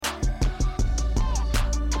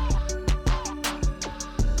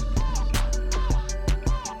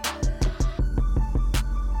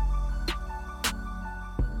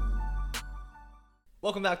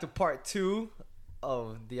Welcome back to part 2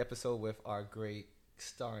 of the episode with our great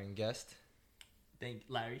starring guest. Thank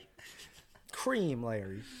Larry. Cream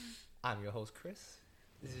Larry. I'm your host, Chris.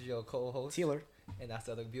 This is your co-host, Taylor. And that's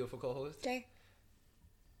the other beautiful co-host, Jay.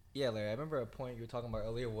 Yeah, Larry, I remember a point you were talking about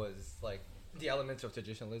earlier was like the elements of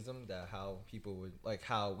traditionalism, that how people would, like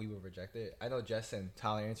how we would reject it. I know Jess and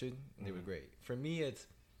Tyler answered, and they were great. For me, it's,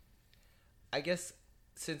 I guess,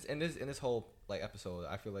 since in this whole like episode,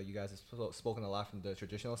 I feel like you guys have spoken a lot from the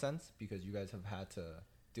traditional sense, because you guys have had to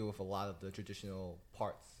deal with a lot of the traditional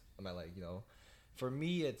parts of my life. You know, for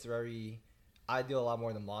me, it's I deal a lot more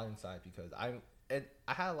in the modern side, because I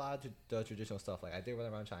had a lot of the traditional stuff. Like I did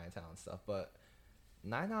run around Chinatown and stuff, but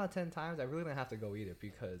 9 out of 10 times I really didn't have to go either,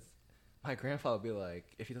 because my grandfather would be like,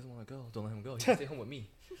 if he doesn't want to go, don't let him go. He can stay home with me.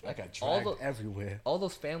 I got dragged everywhere. All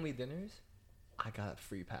those family dinners, I got a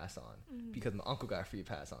free pass on, because my uncle got a free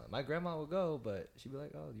pass on. My grandma would go, but she'd be like,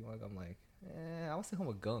 oh, do you want to go? I'm like, I want to stay home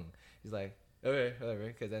with Gung. He's like, okay,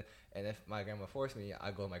 whatever. And if my grandma forced me,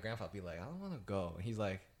 I'd go with my grandfather, be like, I don't want to go. And he's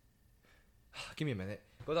like, give me a minute.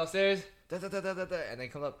 Goes upstairs, and then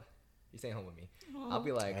come up, you staying home with me. Aww. I'll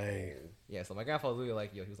be like, hey. Yeah, so my grandfather was really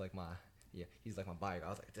like, yo, he was like he's like my bodyguard. I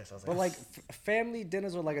was like this. But like family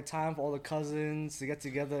dinners were like a time for all the cousins to get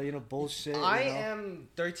together, bullshit. I am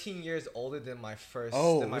 13 years older than my first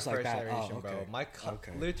generation, bro.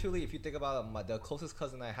 Literally, if you think about it, the closest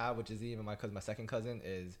cousin I have, which is even my second cousin,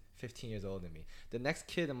 is 15 years older than me. The next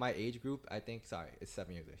kid in my age group, it's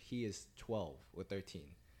 7 years older. He is 12 or 13.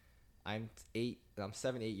 I'm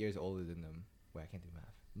 7, 8 years older than them. Wait, I can't do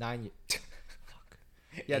math. 9 years.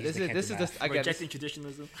 Yeah, this is just again rejecting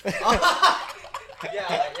traditionalism.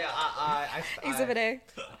 Exhibit A.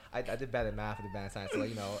 I did bad at math and bad at science, so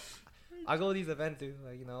I go to these events, dude.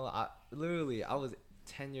 I was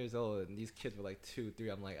 10 years old and these kids were like 2, 3.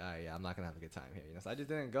 I'm like, I'm not gonna have a good time here, So I just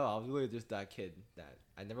didn't go. I was really just that kid that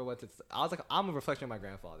I never went to. I was like, I'm a reflection of my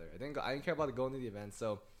grandfather. I didn't care about going to the events.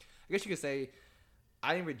 So I guess you could say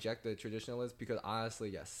I didn't reject the traditionalists, because honestly,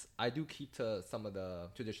 yes, I do keep to some of the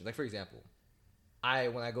traditions. Like for example,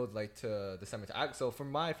 when I go to the cemetery, so for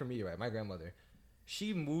me, right, my grandmother,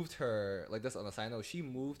 she moved her, like this on a side note, she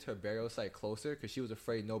moved her burial site closer because she was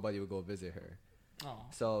afraid nobody would go visit her. Oh.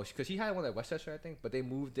 So because she had one at Westchester, I think, but they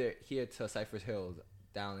moved it here to Cypress Hills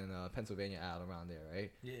down in Pennsylvania, out around there,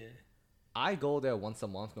 right? Yeah. I go there once a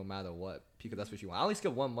month no matter what, because that's what she wants. I only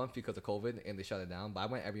skipped 1 month because of COVID and they shut it down, but I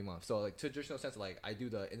went every month. So like traditional sense, like I do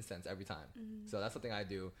the incense every time. Mm-hmm. So that's something I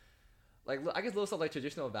do. Like I guess little stuff like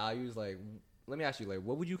traditional values, like let me ask you, like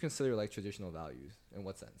what would you consider like traditional values? In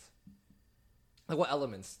what sense? Like what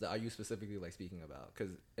elements are you specifically like speaking about?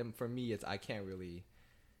 Because for me, I can't really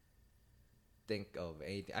think of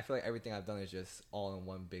anything. I feel like everything I've done is just all in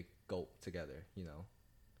one big gulp together,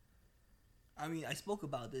 I mean, I spoke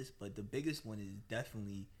about this, but the biggest one is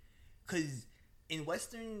definitely because in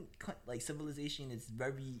Western like civilization,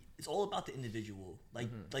 it's all about the individual, like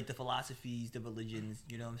like the philosophies, the religions.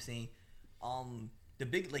 You know what I'm saying? The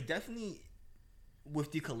big definitely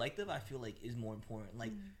with the collective, I feel like is more important.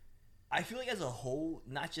 Like I feel like as a whole,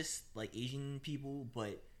 not just like Asian people,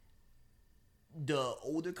 but the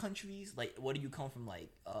older countries, like whether you come from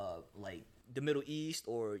like the Middle East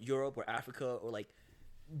or Europe or Africa or like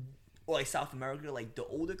South America, like the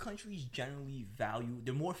older countries generally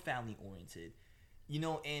they're more family oriented,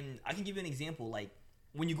 and I can give you an example. Like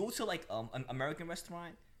when you go to like an American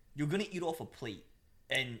restaurant, you're gonna eat off a plate,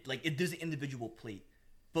 and like there's an individual plate.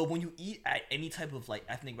 But when you eat at any type of like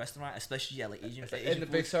ethnic restaurant, especially at like Asian in the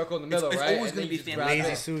big circle in the middle, it's right? Always gonna be family.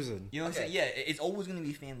 Lazy Susan. You know what I'm saying? Yeah, it's always gonna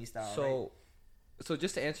be family style. So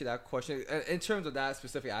just to answer that question, in terms of that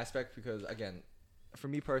specific aspect, because again, for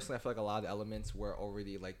me personally, I feel like a lot of the elements were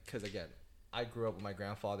already like, because again, I grew up with my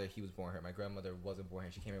grandfather. He was born here. My grandmother wasn't born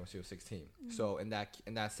here. She came here when she was 16. Mm-hmm. So in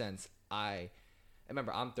that sense, I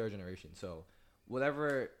remember I'm third generation. So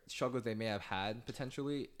whatever struggles they may have had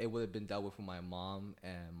potentially, it would have been dealt with my mom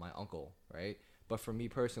and my uncle, right? But for me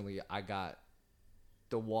personally, I got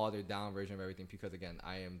the watered down version of everything, because again,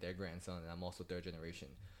 I am their grandson and I'm also third generation.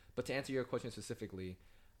 But to answer your question specifically,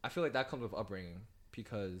 I feel like that comes with upbringing,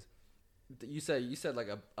 because you said like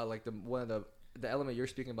one of the element you're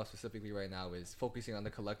speaking about specifically right now is focusing on the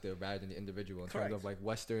collective rather than the individual in terms of like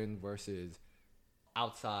Western versus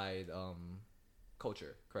outside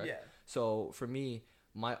culture, correct? Yeah. So for me,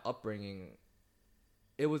 my upbringing,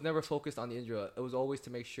 it was never focused on the individual. It was always to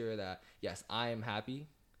make sure that, yes, I am happy,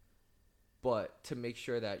 but to make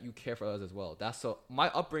sure that you care for others as well. My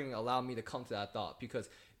upbringing allowed me to come to that thought, because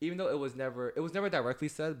even though it was never directly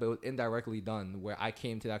said, but it was indirectly done, where I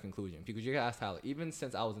came to that conclusion. Because you can ask Tyler, even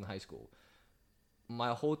since I was in high school, my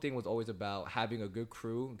whole thing was always about having a good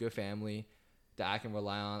crew, good family, that I can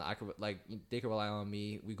rely on. I could like they can rely on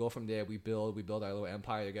me. We go from there. We build our little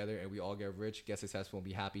empire together, and we all get rich, get successful, and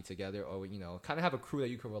be happy together. Or kind of have a crew that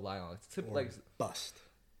you can rely on. It's like bust,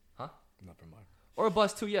 huh? Never mind. Or a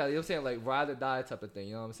bust too. Yeah, you know what I'm saying, like ride or die type of thing.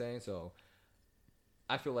 You know what I'm saying? So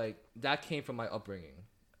I feel like that came from my upbringing.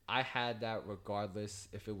 I had that regardless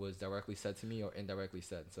if it was directly said to me or indirectly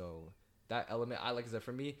said. So that element, like I said,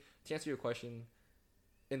 for me, to answer your question,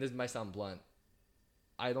 and this might sound blunt,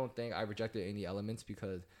 I don't think I rejected any elements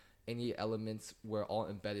because any elements were all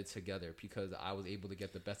embedded together because I was able to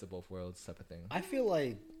get the best of both worlds type of thing. I feel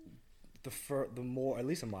like the more, at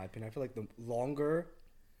least in my opinion, I feel like the longer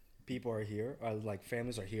people are here, or like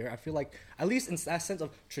families are here, I feel like at least in that sense of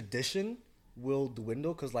tradition will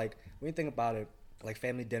dwindle because like when you think about it, like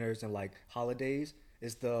family dinners and like holidays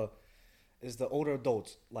is the older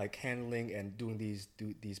adults like handling and doing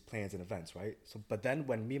these plans and events, right? So but then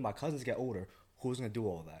when me and my cousins get older, who's gonna do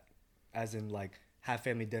all that? As in like have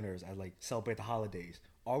family dinners and like celebrate the holidays.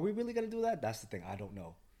 Are we really gonna do that? That's the thing. I don't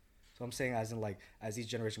know. So I'm saying as in like as each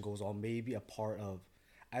generation goes on, maybe a part of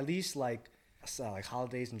at least like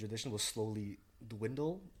holidays and tradition will slowly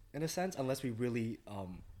dwindle in a sense unless we really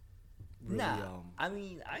I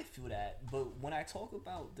mean, I feel that, but when I talk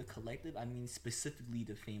about the collective, I mean specifically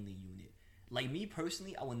the family unit. Like me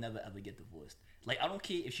personally, I will never ever get divorced. Like I don't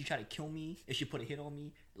care if she try to kill me, if she put a hit on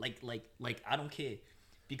me. Like I don't care,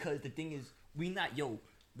 because the thing is, we not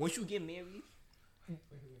once you get married,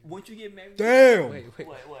 damn. Wait.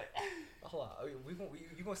 What? Hold on,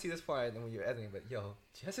 you gonna see this part when you're editing, but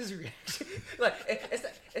Jess's reaction, like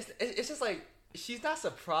it's just like she's not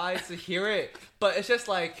surprised to hear it, but it's just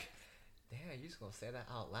like. Damn, you just gonna say that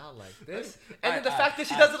out loud like this? And then the fact that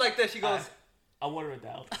she does it like this, she goes, I water it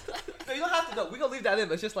down. No, you don't have to go. We gonna leave that in,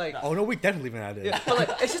 but it's just like... Oh, no, we definitely leaving that in. Yeah, but like,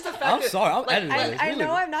 it's just the fact I'm sorry, I'm editing this. I really.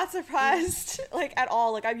 know I'm not surprised, like, at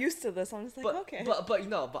all. Like, I'm used to this. I'm just like, okay. But I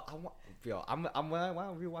want... when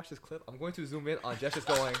I rewatch this clip, I'm going to zoom in on Jess just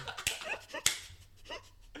going...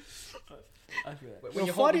 I feel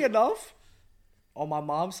that. Funny enough, on my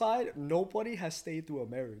mom's side, nobody has stayed through a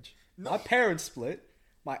marriage. No. My parents split.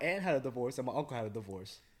 My aunt had a divorce and my uncle had a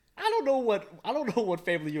divorce. I don't know what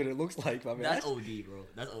family unit looks like, my man. That's OD, bro.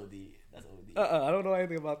 That's OD. I don't know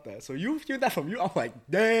anything about that. So you hear that from you? I'm like,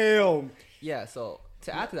 damn. Yeah. So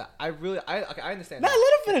to add to that, I understand. Nah, let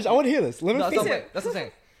him finish. I want to hear this. Let him finish. That's what I'm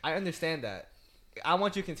saying. I understand that. I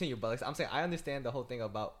want you to continue, but like, I'm saying I understand the whole thing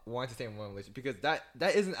about wanting to stay in one relationship because that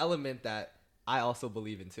is an element that I also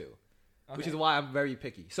believe in too, which is why I'm very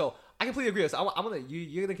picky. So I completely agree with this.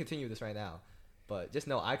 You're gonna continue this right now. But just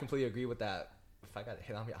know, I completely agree with that. If I got a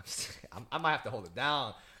hit on me, I might have to hold it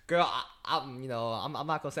down, girl. I'm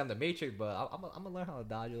not gonna say I'm the Matrix, but I'm gonna learn how to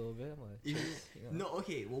dodge a little bit. No,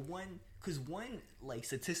 okay. Well, because like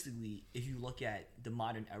statistically, if you look at the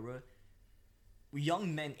modern era,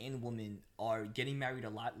 young men and women are getting married a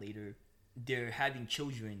lot later. They're having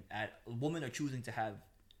children women are choosing to have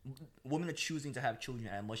children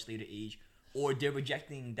at a much later age, or they're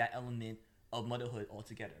rejecting that element of motherhood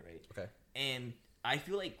altogether, right? Okay. And I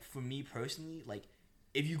feel like for me personally, like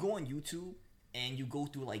if you go on YouTube and you go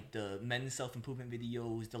through like the men's self-improvement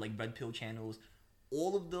videos, the like red pill channels,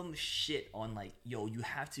 all of them shit on like, you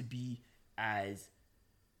have to be as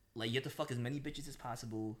like, you have to fuck as many bitches as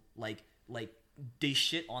possible. Like they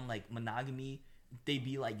shit on like monogamy. They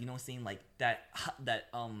be like, you know what I'm saying, like that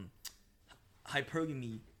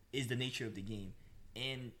hypergamy is the nature of the game.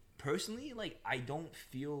 And personally, like I don't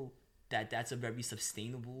feel that that's a very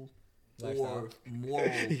sustainable or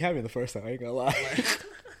moral. You had me the first time. I ain't gonna lie.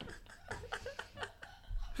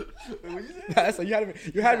 So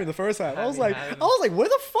you had me the first time. I was like, where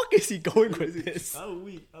the fuck is he going with this? Oh,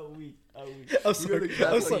 we. I'm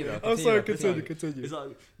sorry.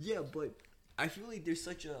 Continue. Yeah, but I feel like there's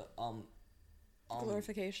such a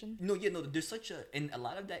glorification. There's such a, and a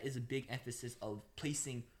lot of that is a big emphasis of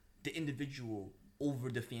placing the individual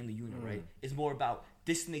over the family unit, right? It's more about,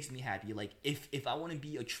 this makes me happy. Like if I want to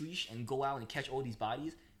be a treesh and go out and catch all these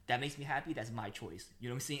bodies, that makes me happy. That's my choice. You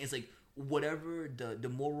know what I'm saying? It's like whatever the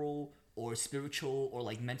moral or spiritual or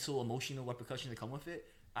like mental, emotional repercussions that come with it.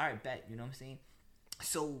 All right, bet. You know what I'm saying?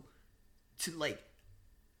 So to like,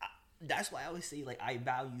 that's why I always say like I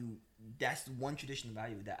value. That's one traditional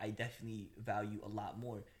value that I definitely value a lot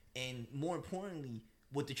more. And more importantly,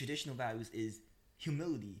 what the traditional values is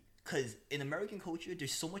humility. Because in American culture,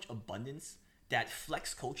 there's so much abundance that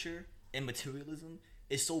flex culture and materialism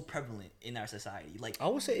is so prevalent in our society. Like I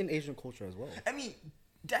would say in Asian culture as well. I mean,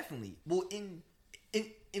 definitely. Well, in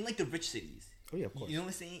like the rich cities. Oh yeah, of course. You know what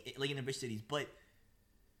I'm saying? Like in the rich cities, but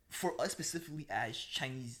for us specifically as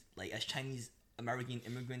Chinese American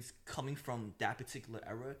immigrants coming from that particular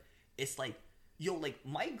era, it's like Yo, like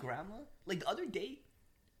my grandma, like the other day,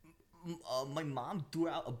 my mom threw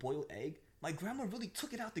out a boiled egg. My grandma really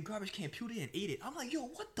took it out the garbage can, peeled it, and ate it. I'm like, yo,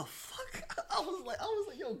 what the fuck? I was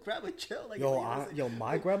like, yo, grandma, chill. Like,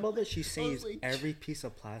 My grandmother, she saves like, every piece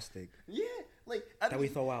of plastic yeah, like that we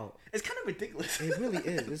throw out. It's kind of ridiculous. It really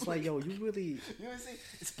is. It's like, yo, you really. You know what I'm saying?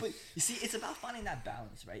 But you see, it's about finding that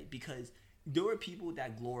balance, right? Because there are people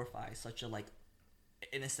that glorify such a like,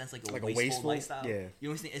 in a sense, like a wasteful lifestyle. Yeah. You know what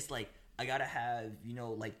I'm saying? It's like I gotta have,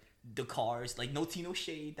 like the cars, like no tea, no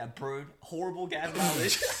shade, that burn horrible gas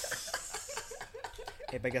mileage.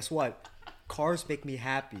 Hey, but guess what? Cars make me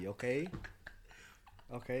happy. Okay.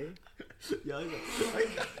 Okay. Yeah,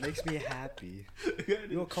 Makes me happy. You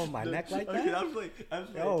don't comb my neck like okay, that. I'm playing.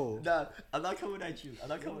 Yo. Nah, I'm not coming at you.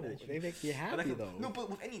 They make me happy though. No, but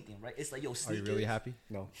with anything, right? It's like, yo, Are sneakers. you really happy?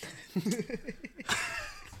 No.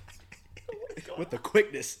 With the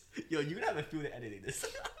quickness. Yo, you're gonna have a feeling editing this.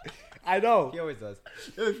 I know. He always does.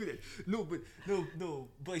 No, but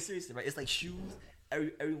like, seriously, right? It's like shoes.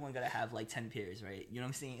 Everyone gotta have like 10 pairs, right? You know what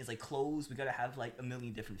I'm saying? It's like clothes. We gotta have like a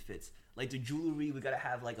million different fits. Like the jewelry, we gotta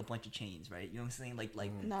have like a bunch of chains, right? You know what I'm saying? Like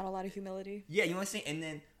Not a lot of humility. yeah, you know what I'm saying? And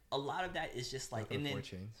then a lot of that is just like, and then 4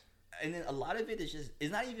 chains. and then a lot of it is just,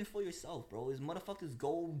 it's not even for yourself, bro. It's motherfuckers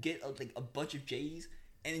go get a bunch of J's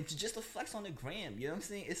and it's just a flex on the gram. You know what I'm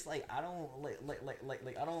saying? It's like, I don't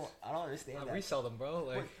I don't understand I that. resell them, bro.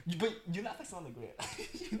 Like But you're not flexing on the gram.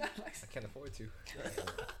 You're not flexing. I can't afford to.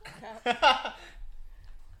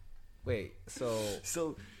 Wait,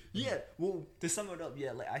 So yeah, well, to sum it up,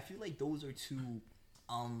 yeah, like I feel like those are two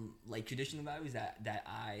like traditional values that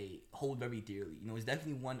I hold very dearly. You know, it's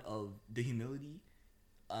definitely one of the humility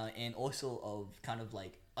and also of kind of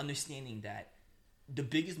like understanding that the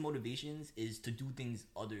biggest motivations is to do things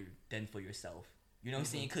other than for yourself. You know what I'm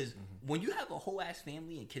saying? Because when you have a whole ass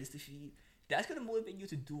family and kids to feed, that's gonna motivate you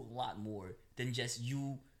to do a lot more than just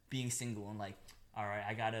you being single and like, all right,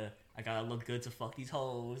 I gotta look good to fuck these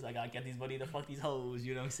hoes. I gotta get these money to fuck these hoes.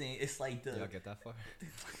 You know what I'm saying? It's like the. y'all get that far?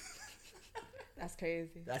 That's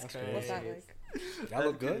crazy. That's crazy. What's that like? That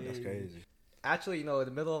look good. That's crazy. Actually, in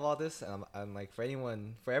the middle of all this, and like for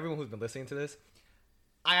everyone who's been listening to this,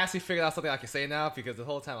 I actually figured out something I can say now because the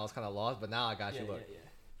whole time I was kind of lost, but now I got you. Look, Yeah.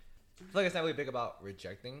 I feel like it's not really big about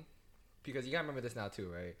rejecting, because you gotta remember this now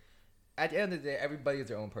too, right? At the end of the day, everybody is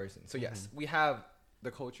their own person. So yes, we have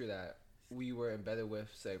the culture that we were embedded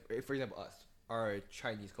with. Say, for example, us, our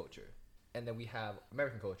Chinese culture, and then we have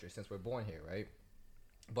American culture since we're born here, right?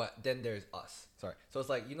 But then there's us. Sorry. So it's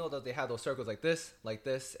like, that they have those circles like this,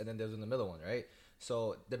 and then there's in the middle one, right?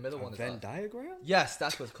 So the middle one is Venn us. diagram? Yes,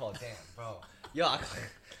 that's what it's called. Damn, bro. Yo,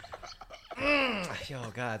 yo,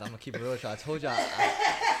 God, I'm gonna keep it real. I told y'all.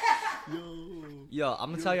 Yo,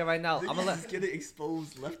 I'm gonna tell you right now. I'm gonna let. Get it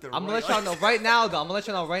exposed left and right. I'm gonna let y'all know right now, though. I'm gonna let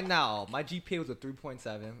y'all know right now. My GPA was a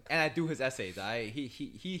 3.7, and I do his essays. Alright, he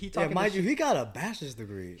Yeah, talking. mind this, you, he got a bachelor's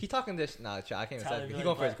degree. he talking this. Nah, child, I can't even Tyler, say. He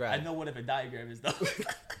going for his grad. I know what a diagram is though.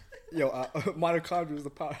 Yo, mitochondria is the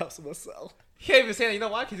powerhouse of a cell. He ain't even saying. You know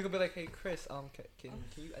why? He's gonna be like, "Hey, Chris, can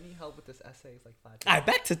you any help with this essay? It's like 5 days." Alright,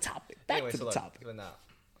 back to topic. Anyway, so topic. But now,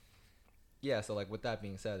 yeah. So like, with that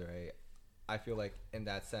being said, right, I feel like in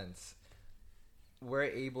that sense, we're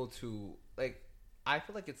able to like. I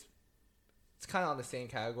feel like it's kind of on the same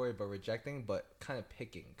category, but rejecting, but kind of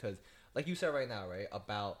picking, because like you said right now, right,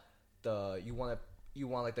 about the you want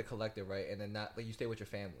like the collective, right, and then not like you stay with your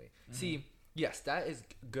family. See, yes, that is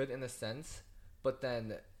good in a sense, but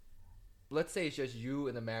then let's say it's just you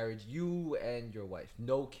in a marriage, you and your wife,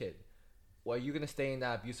 no kid. Well, you're gonna stay in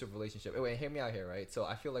that abusive relationship. Wait, hear me out here, right? So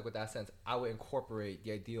I feel like with that sense, I would incorporate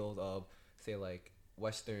the ideals of, say, like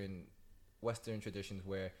Western traditions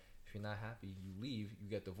where if you're not happy, you leave, you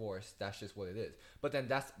get divorced. That's just what it is. But then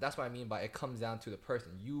that's what I mean by it comes down to the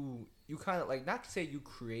person. You kind of like, not to say you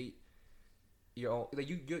create your own, like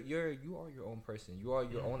you are your own person. You are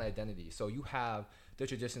your own identity. So you have the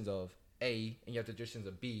traditions of A and you have the traditions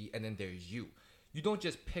of B, and then there's you. You don't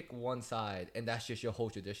just pick one side and that's just your whole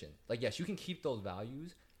tradition. Like, yes, you can keep those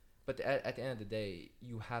values, but at the end of the day,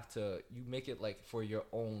 you make it like for your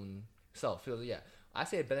own self. So yeah, I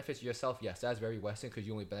say it benefits yourself. Yes, that's very Western because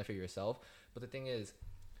you only benefit yourself. But the thing is,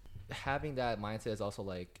 having that mindset is also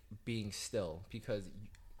like being still, because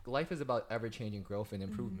life is about ever-changing growth and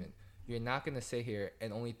improvement. You're not going to sit here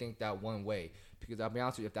and only think that one way, because I'll be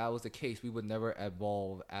honest with you, if that was the case, we would never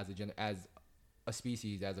evolve as a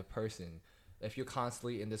species, as a person. If you're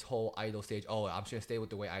constantly in this whole idle stage, I'm just going to stay with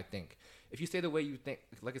the way I think. If you stay the way you think,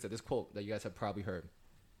 like I said, this quote that you guys have probably heard,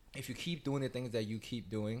 if you keep doing the things that you keep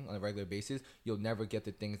doing on a regular basis, you'll never get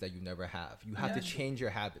the things that you never have. You have to change your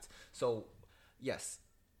habits. So, yes,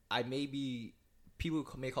 I may be people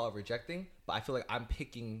may call it rejecting, but I feel like I'm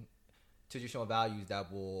picking traditional values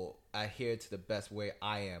that will adhere to the best way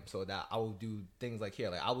I am, so that I will do things like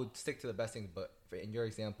here. Like I would stick to the best things, but in your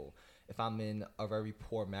example, if I'm in a very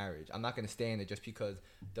poor marriage, I'm not going to stay in it just because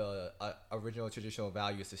the original traditional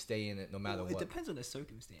value is to stay in it no matter what. It depends on the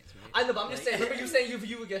circumstance, right? I know, but I'm just saying. Remember you saying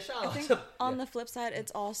you would get shot. I think on the flip side,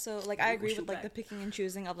 it's also like I agree with like the picking and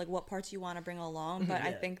choosing of like what parts you want to bring along, but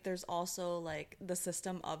I think there's also like the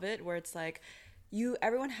system of it where it's like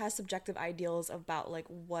everyone has subjective ideals about like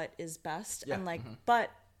what is best and like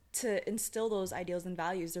but to instill those ideals and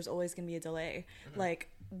values, there's always going to be a delay. Like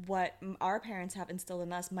what our parents have instilled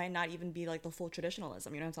in us might not even be like the full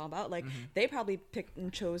traditionalism, you know what I'm talking about? Like they probably picked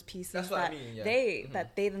and chose pieces that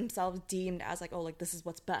they themselves deemed as like, oh, like this is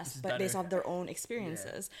what's best, but based off their own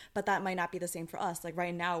experiences. But that might not be the same for us. Like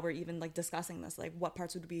right now we're even like discussing this, like what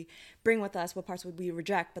parts would we bring with us, what parts would we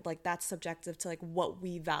reject, but like that's subjective to like what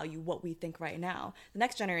we value, what we think right now. The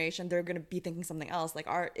next generation, they're going to be thinking something else. Like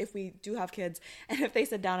if we do have kids and if they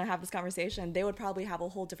sit down and have this conversation, they would probably have a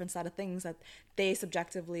whole different set of things that they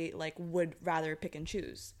subjectively like would rather pick and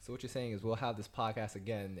choose. So what you're saying is we'll have this podcast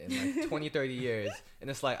again in like 20, 30 years,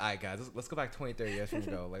 and it's like, all right, guys, let's go back 20, 30 years from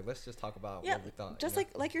ago. Like, let's just talk about what we thought. Just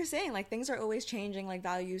like you're saying, like things are always changing, like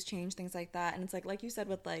values change, things like that. And it's like you said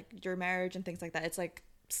with like your marriage and things like that, it's like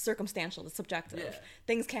circumstantial, it's subjective. Yeah.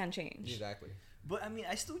 Things can change. Exactly. But I mean,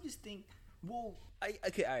 I still just think, well,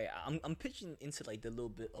 I'm pitching into like the little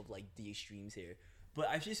bit of like the extremes here, but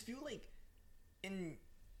I just feel like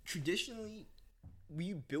traditionally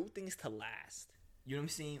we build things to last. You know what I'm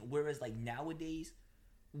saying? Whereas like nowadays,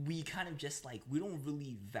 we kind of just like we don't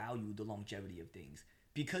really value the longevity of things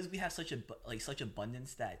because we have such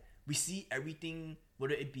abundance that we see everything,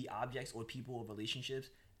 whether it be objects or people or relationships,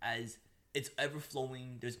 as it's ever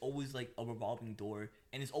flowing. There's always like a revolving door,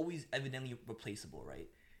 and it's always evidently replaceable, right?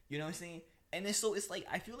 You know what I'm saying? And then so it's like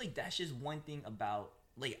I feel like that's just one thing about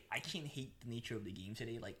like I can't hate the nature of the game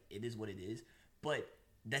today. Like it is what it is, but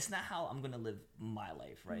that's not how I'm gonna live my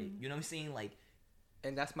life, right? You know what I'm saying? Like,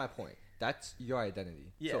 and that's my point. That's your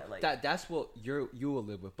identity. Yeah, so like that's what you will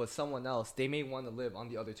live with. But someone else, they may want to live on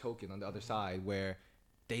the other token, on the other side, where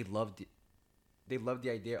they love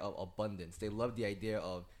the idea of abundance. They love the idea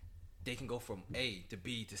of they can go from A to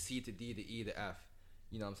B to C to D to E to F.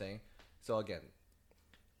 You know what I'm saying? So again,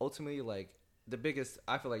 ultimately, like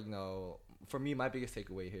I feel like, you know, for me, my biggest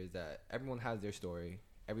takeaway here is that everyone has their story.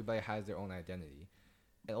 Everybody has their own identity.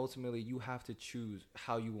 And ultimately, you have to choose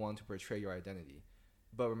how you want to portray your identity.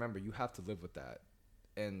 But remember, you have to live with that.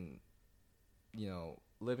 And, you know,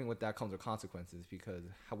 living with that comes with consequences because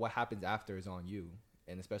what happens after is on you.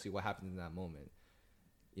 And especially what happens in that moment.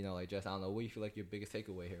 You know, like, Jess, I don't know, what do you feel like your biggest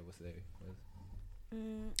takeaway here was today?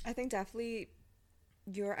 I think definitely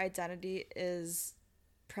your identity is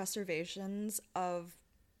preservations of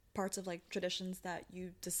parts of, like, traditions that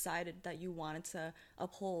you decided that you wanted to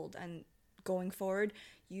uphold, and going forward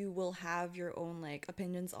you will have your own like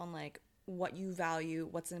opinions on like what you value,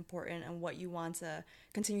 what's important, and what you want to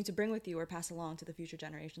continue to bring with you or pass along to the future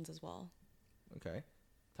generations as well. Okay.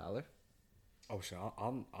 Tyler? Oh shit,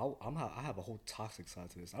 I have a whole toxic side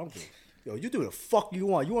to this. I don't give. Yo, you do the fuck you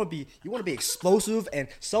want. You want to be explosive and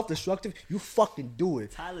self-destructive. You fucking do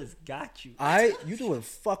it. Tyler's got you. You do the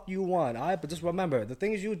fuck you want. But just remember, the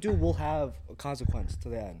things you do will have a consequence to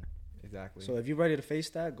the end. Exactly. So if you're ready to face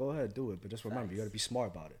that, go ahead, do it. But just remember, you got to be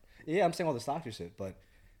smart about it. Yeah, I'm saying all the toxic shit, but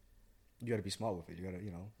you got to be smart with it. You got to,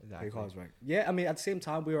 you know, play your cards right. Yeah, I mean, at the same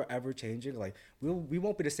time, we are ever changing. Like we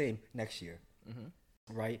won't be the same next year,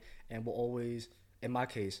 right? And we'll always, in my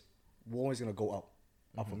case, we're always gonna go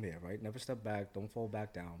up from here, right? Never step back, don't fall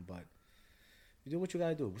back down. But you do what you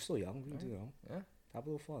gotta do. We're still young, you know. Yeah. Have a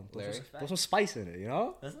little fun. Put some spice in it, you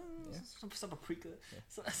know. Some paprika.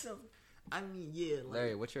 Some I mean, yeah. Like,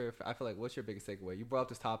 Larry, what's your biggest takeaway? You brought up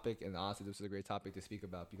this topic, and honestly, this is a great topic to speak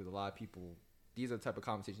about because a lot of people, these are the type of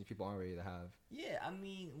conversations people aren't ready to have. Yeah, I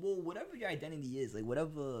mean, well, whatever your identity is, like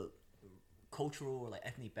whatever cultural or like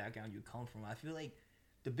ethnic background you come from, I feel like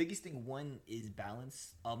the biggest thing, one, is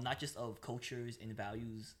balance, not just of cultures and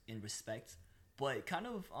values and respect, but kind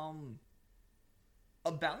of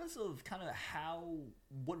a balance of kind of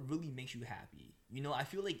what really makes you happy. You know, I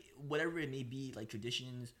feel like whatever it may be, like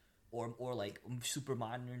traditions or like super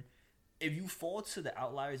modern, if you fall to the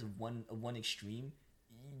outliers of one extreme,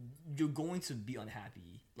 you're going to be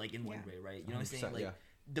unhappy, like in one way, right? You know what I'm saying? Like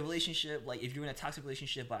the relationship, like if you're in a toxic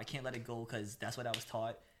relationship but I can't let it go because that's what I was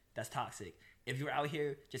taught, that's toxic. If you're out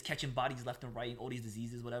here just catching bodies left and right and all these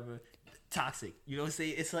diseases, whatever, toxic. You know what I'm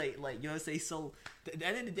saying? It's like you know what I'm saying? So at the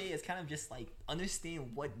end of the day, it's kind of just like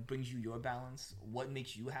understand what brings you your balance, what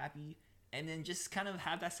makes you happy, and then just kind of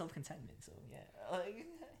have that self-contentment. So yeah,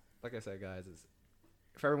 like I said, guys,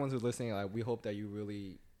 for everyone who's listening, like, we hope that you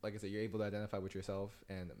really, like I said, you're able to identify with yourself.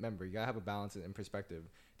 And remember, you gotta have a balance and perspective.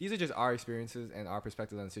 These are just our experiences and our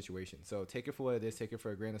perspectives on the situation. So take it for what it is. Take it for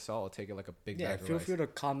a grain of salt, or take it like a big bag of feel rice. free to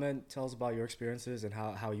comment, tell us about your experiences and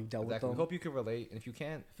how you dealt with them. We hope you can relate, and if you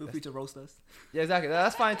can't, feel free to roast us. Yeah, exactly.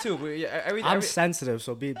 That's fine too. But I'm sensitive,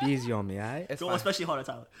 so be easy on me, alright? Especially hard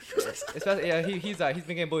to Tyler. Especially, yeah, he's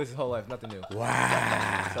been getting bullied his whole life. Nothing new.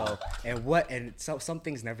 Wow. Some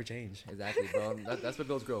things never change. Exactly, bro. That's what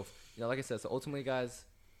builds growth. You know, like I said. So ultimately, guys,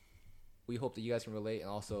 we hope that you guys can relate, and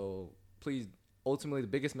also, please, ultimately, the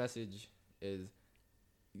biggest message is,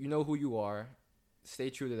 you know who you are, stay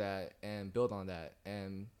true to that, and build on that,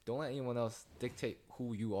 and don't let anyone else dictate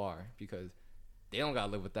who you are, because they don't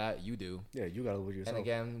gotta live with that. You do. Yeah, you gotta live with yourself. And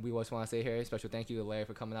again, we just want to say here, special thank you to Larry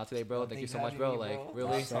for coming out today, bro. Thank you so much, bro. Me, bro.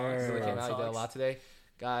 Really came out. You did a lot today,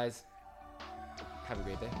 guys. Have a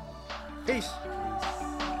great day. Peace.